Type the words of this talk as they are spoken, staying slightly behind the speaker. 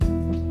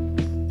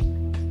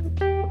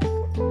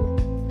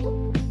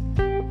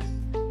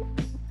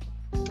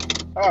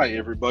Hi,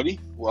 everybody.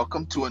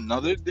 Welcome to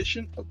another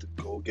edition of the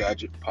Go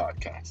Gadget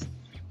Podcast.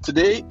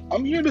 Today,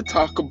 I'm here to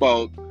talk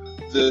about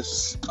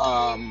this.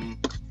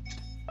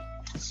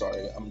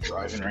 Sorry, I'm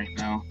driving right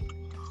now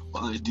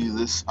while I do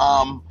this.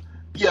 I'm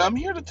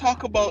here to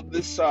talk about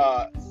this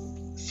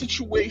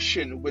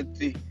situation with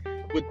the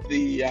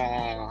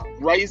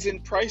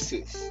rising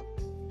prices.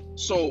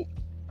 So,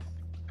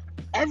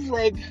 I've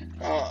read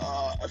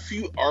a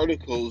few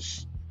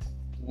articles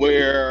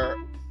where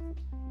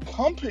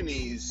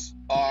companies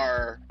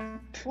are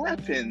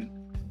prepping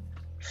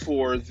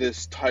for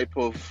this type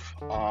of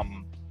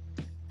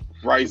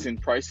rising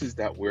prices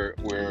that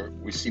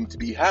we seem to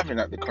be having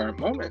at the current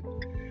moment.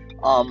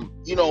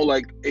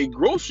 Like a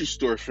grocery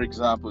store, for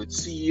example,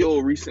 its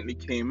CEO recently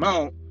came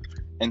out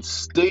and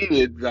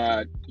stated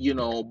that,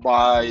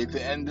 by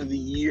the end of the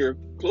year,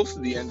 close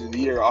to the end of the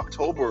year,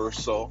 October or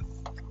so,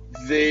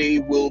 they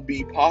will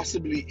be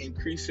possibly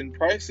increasing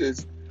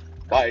prices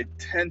by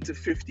 10 to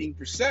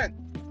 15%.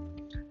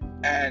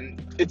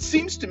 And it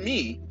seems to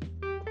me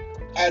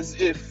as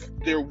if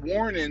they're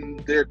warning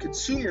their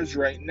consumers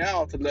right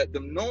now to let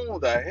them know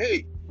that,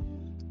 hey,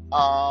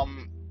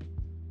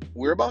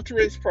 we're about to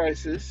raise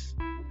prices.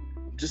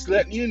 Just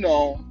letting you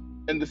know,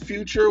 in the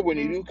future, when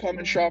you do come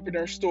and shop in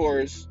our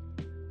stores,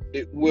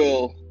 it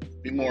will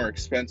be more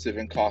expensive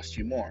and cost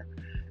you more.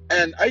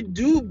 And I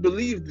do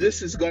believe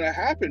this is going to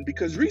happen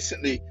because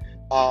recently,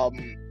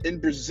 in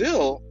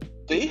Brazil,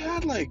 they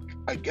had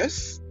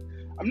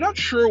I'm not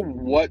sure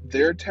what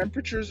their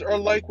temperatures are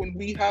like when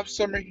we have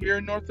summer here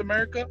in North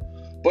America,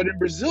 but in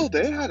Brazil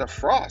they had a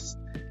frost,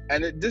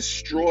 and it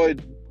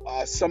destroyed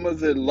some of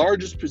the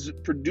largest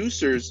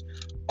producers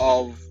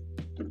of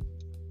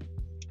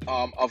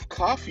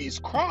coffee's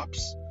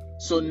crops.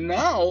 So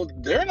now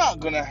they're not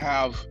going to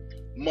have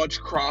much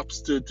crops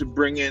to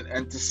bring in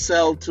and to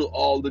sell to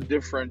all the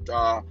different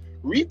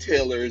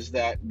retailers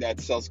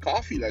that sells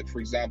coffee, like for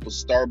example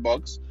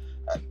Starbucks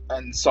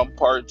and some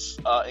parts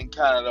in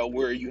Canada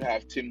where you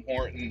have Tim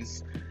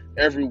Hortons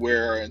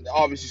everywhere, and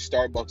obviously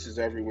Starbucks is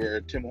everywhere.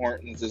 Tim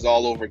Hortons is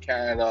all over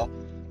Canada,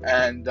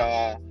 and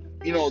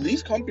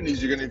these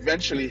companies are going to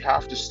eventually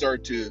have to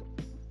start to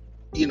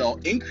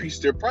increase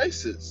their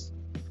prices.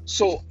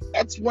 So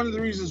that's one of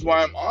the reasons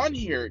why I'm on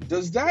here.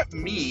 Does that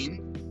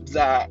mean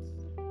that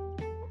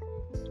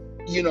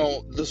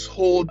this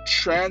whole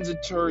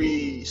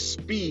transitory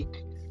speak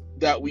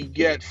that we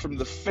get from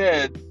the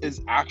Fed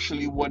is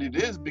actually what it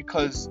is?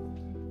 Because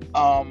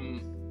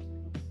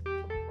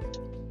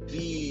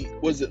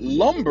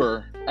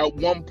lumber at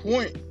one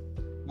point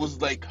was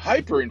like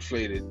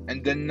hyperinflated,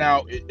 and then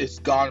now it's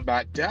gone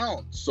back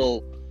down.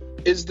 So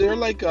is there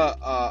like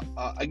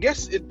I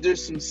guess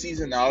there's some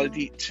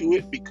seasonality to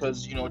it,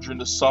 because during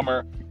the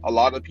summer a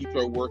lot of people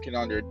are working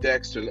on their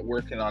decks, they're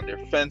working on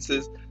their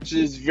fences, so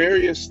there's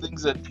various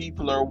things that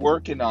people are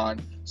working on,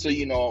 so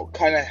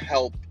kind of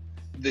help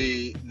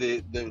the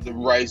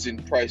rising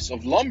price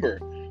of lumber.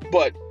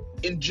 But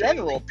in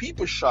general,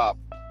 people shop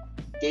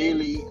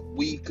daily,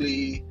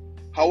 weekly,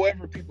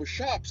 however people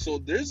shop, so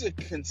there's a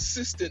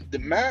consistent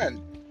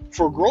demand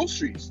for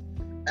groceries,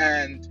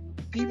 and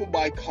people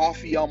buy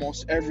coffee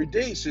almost every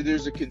day, so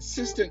there's a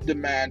consistent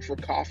demand for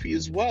coffee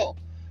as well.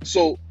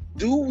 So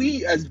do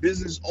we as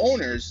business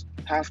owners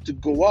have to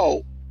go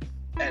out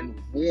and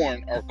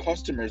warn our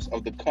customers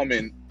of the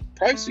coming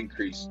price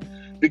increase?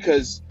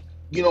 Because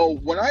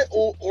when I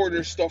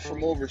order stuff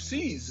from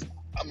overseas,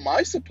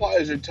 my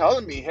suppliers are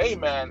telling me, hey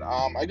man,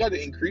 I got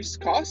to increase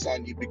costs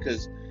on you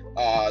because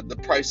the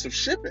price of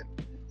shipping,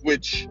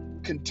 which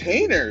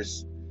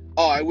containers,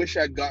 I wish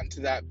I'd gotten to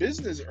that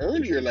business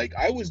earlier. Like,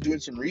 I was doing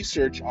some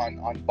research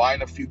on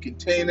buying a few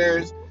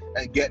containers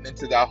and getting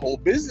into that whole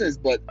business,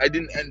 but I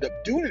didn't end up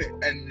doing it.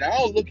 And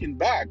now looking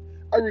back,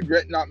 I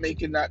regret not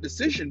making that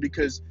decision,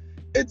 because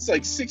it's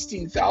like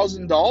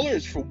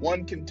 $16,000 for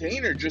one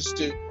container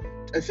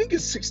I think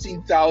it's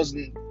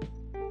 16,000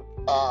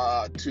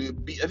 I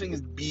think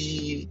it's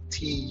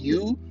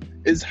BTU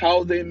is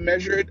how they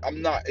measure it. I'm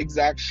not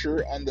exact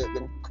sure on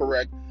the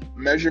correct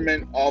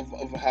measurement of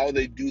how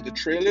they do the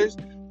trailers,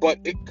 but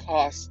it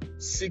costs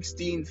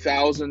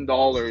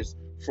 $16,000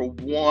 for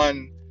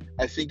one.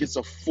 I think it's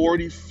a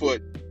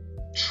 40-foot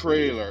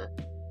trailer,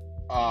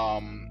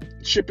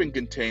 shipping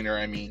container.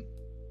 I mean,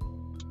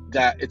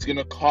 that it's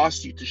gonna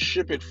cost you to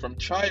ship it from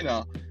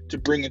China to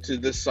bring it to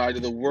this side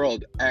of the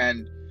world.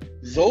 And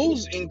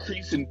those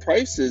increase in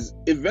prices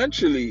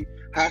eventually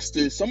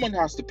someone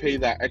has to pay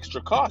that extra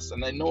cost.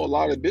 And I know a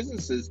lot of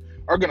businesses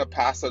are gonna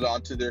pass it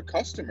on to their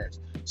customers.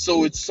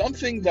 So it's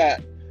something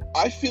that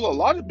I feel a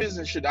lot of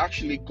business should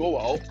actually go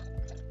out,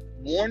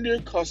 warn their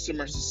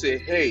customers to say,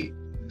 hey,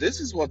 this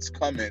is what's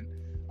coming.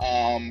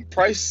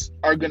 Price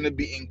are going to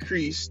be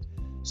increased.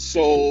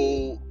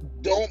 So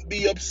don't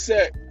be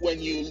upset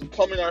when you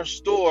come in our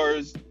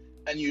stores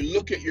and you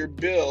look at your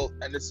bill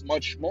and it's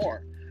much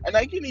more. And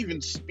I can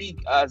even speak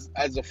as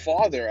a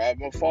father.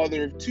 I'm a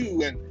father of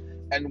two.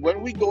 And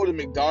when we go to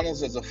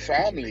McDonald's as a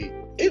family,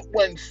 it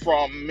went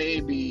from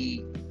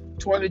maybe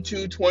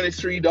 $22,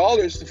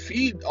 $23 to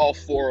feed all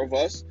four of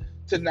us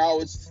to now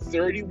it's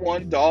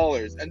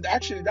 $31. And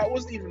actually, that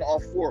wasn't even all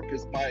four,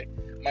 because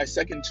my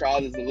second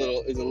child is a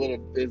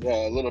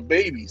little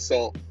baby.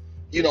 So,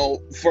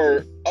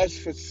 for us,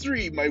 for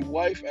three, my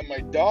wife and my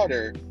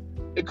daughter,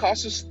 it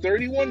costs us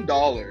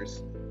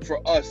 $31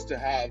 for us to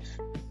have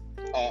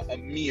a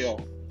meal,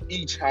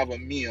 each have a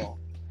meal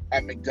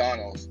at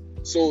McDonald's.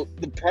 So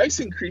the price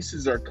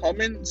increases are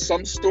coming.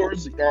 Some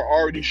stores are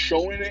already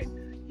showing it.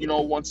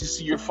 Once you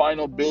see your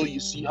final bill, you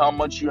see how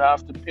much you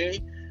have to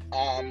pay.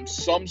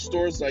 Some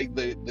stores, like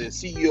the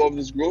CEO of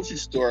this grocery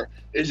store,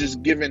 is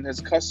just giving his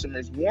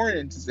customers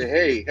warning to say,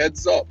 hey,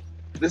 heads up,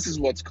 this is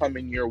what's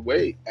coming your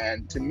way.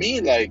 And to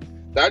me, like,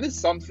 that is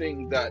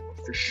something that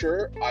for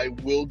sure I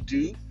will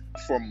do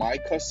for my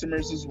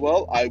customers as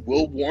well. I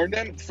will warn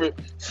them. For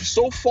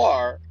so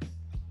far,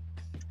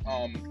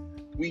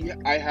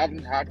 I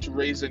haven't had to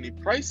raise any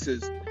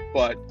prices,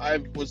 but I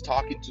was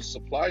talking to a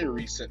supplier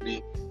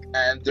recently,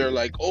 and they're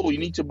like, oh, you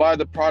need to buy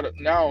the product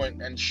now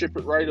and ship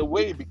it right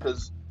away,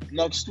 because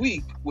next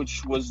week,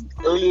 which was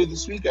earlier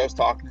this week, I was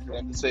talking to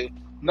them to say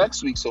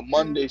next week, so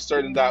Monday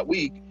starting that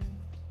week,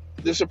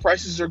 the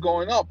prices are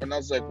going up. And I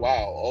was like,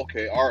 wow,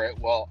 okay, all right,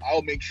 well,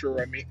 I'll make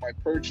sure I make my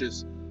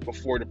purchase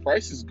before the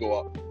prices go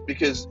up,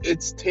 because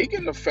it's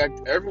taken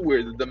effect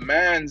everywhere. The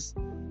demands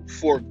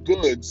for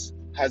goods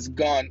has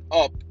gone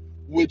up,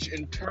 which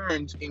in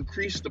turn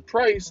increased the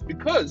price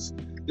because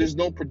there's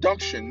no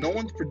production. No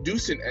one's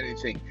producing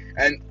anything.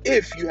 And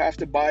if you have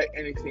to buy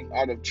anything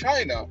out of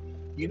China,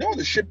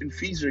 the shipping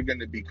fees are going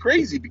to be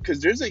crazy, because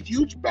there's a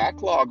huge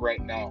backlog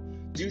right now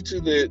due to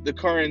the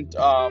current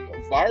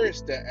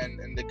virus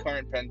and the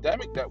current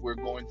pandemic that we're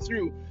going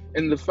through,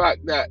 and the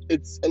fact that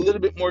it's a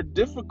little bit more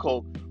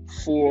difficult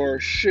for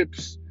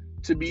ships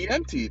to be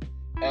emptied,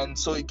 and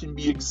so it can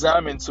be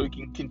examined so it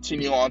can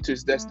continue on to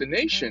its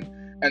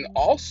destination. And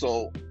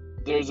also,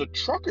 there's a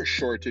trucker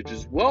shortage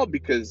as well,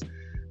 because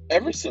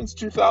ever since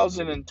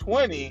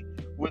 2020,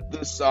 with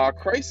this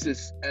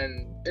crisis,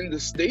 and in the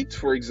States,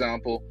 for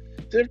example,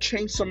 they've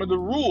changed some of the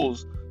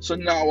rules. So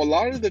now a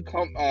lot of the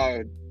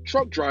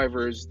truck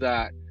drivers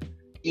that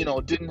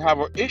didn't have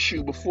an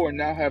issue before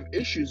now have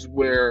issues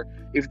where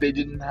if they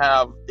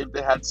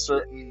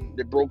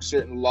broke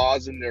certain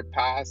laws in their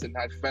past and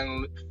had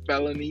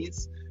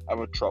felonies. I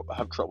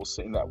have trouble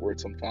saying that word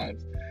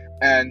sometimes,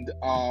 and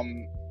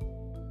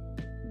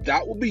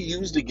that will be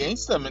used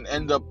against them and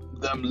end up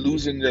them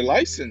losing their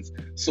license.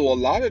 So a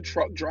lot of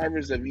truck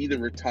drivers have either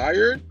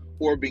retired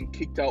or been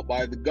kicked out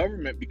by the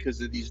government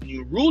because of these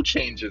new rule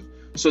changes.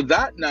 So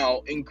that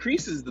now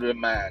increases the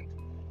demand,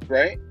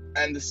 right?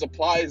 And the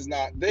supply is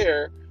not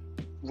there,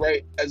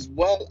 right? As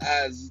well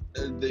as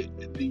the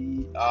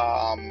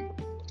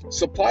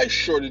supply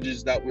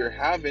shortages that we're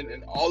having,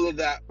 and all of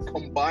that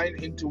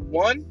combined into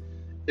one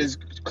is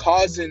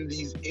causing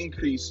these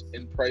increase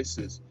in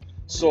prices.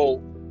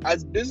 So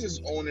as business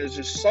owners,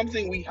 there's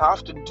something we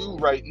have to do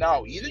right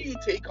now. Either you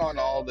take on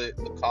all the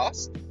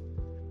cost,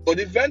 but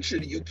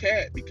eventually you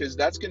can't, because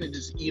that's going to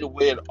just eat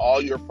away at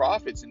all your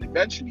profits, and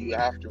eventually you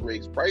have to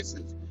raise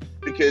prices,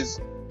 because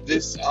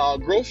this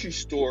grocery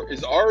store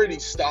is already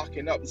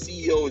stocking up. The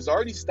CEO is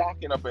already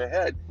stocking up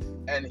ahead,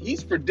 and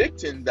he's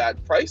predicting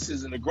that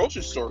prices in the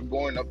grocery store are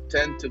going up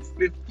 10 to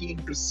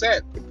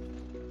 15%.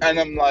 And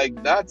I'm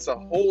like, that's a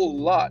whole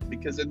lot,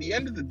 because at the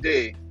end of the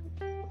day,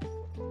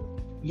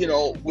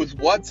 with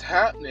what's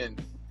happening,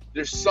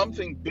 there's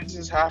something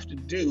businesses have to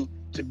do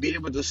to be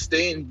able to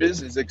stay in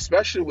business,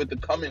 especially with the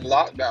coming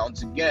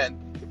lockdowns again,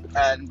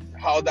 and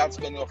how that's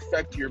going to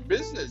affect your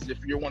business.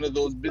 If you're one of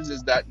those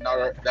businesses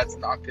that's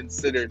not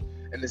considered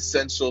an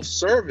essential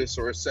service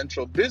or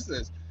essential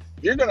business,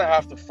 you're going to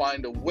have to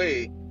find a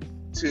way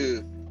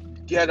to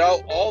get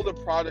out all the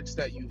products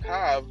that you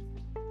have,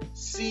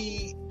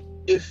 see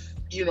if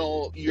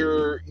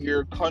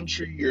your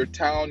country, your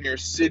town, your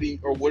city,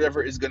 or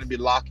whatever is going to be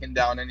locking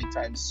down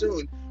anytime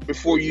soon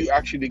before you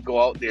actually go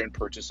out there and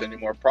purchase any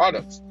more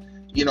products.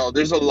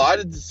 There's a lot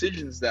of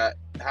decisions that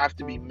have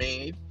to be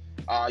made.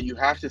 You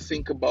have to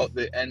think about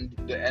the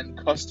end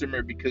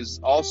customer, because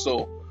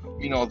also,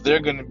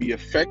 they're going to be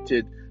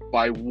affected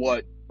by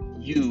what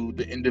you,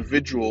 the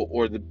individual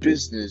or the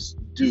business,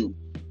 do.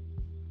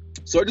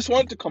 So I just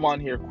wanted to come on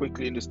here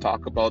quickly and just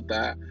talk about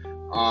that.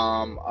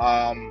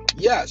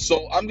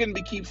 So I'm going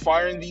to keep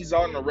firing these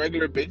out on a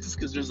regular basis,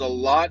 because there's a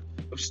lot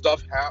of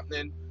stuff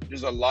happening.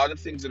 There's a lot of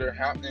things that are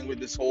happening with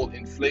this whole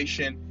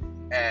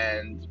inflation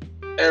and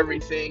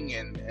everything,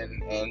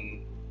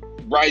 and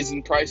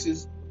rising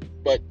prices.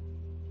 But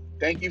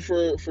thank you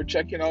for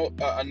checking out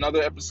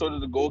another episode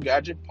of the Go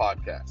Gadget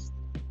Podcast.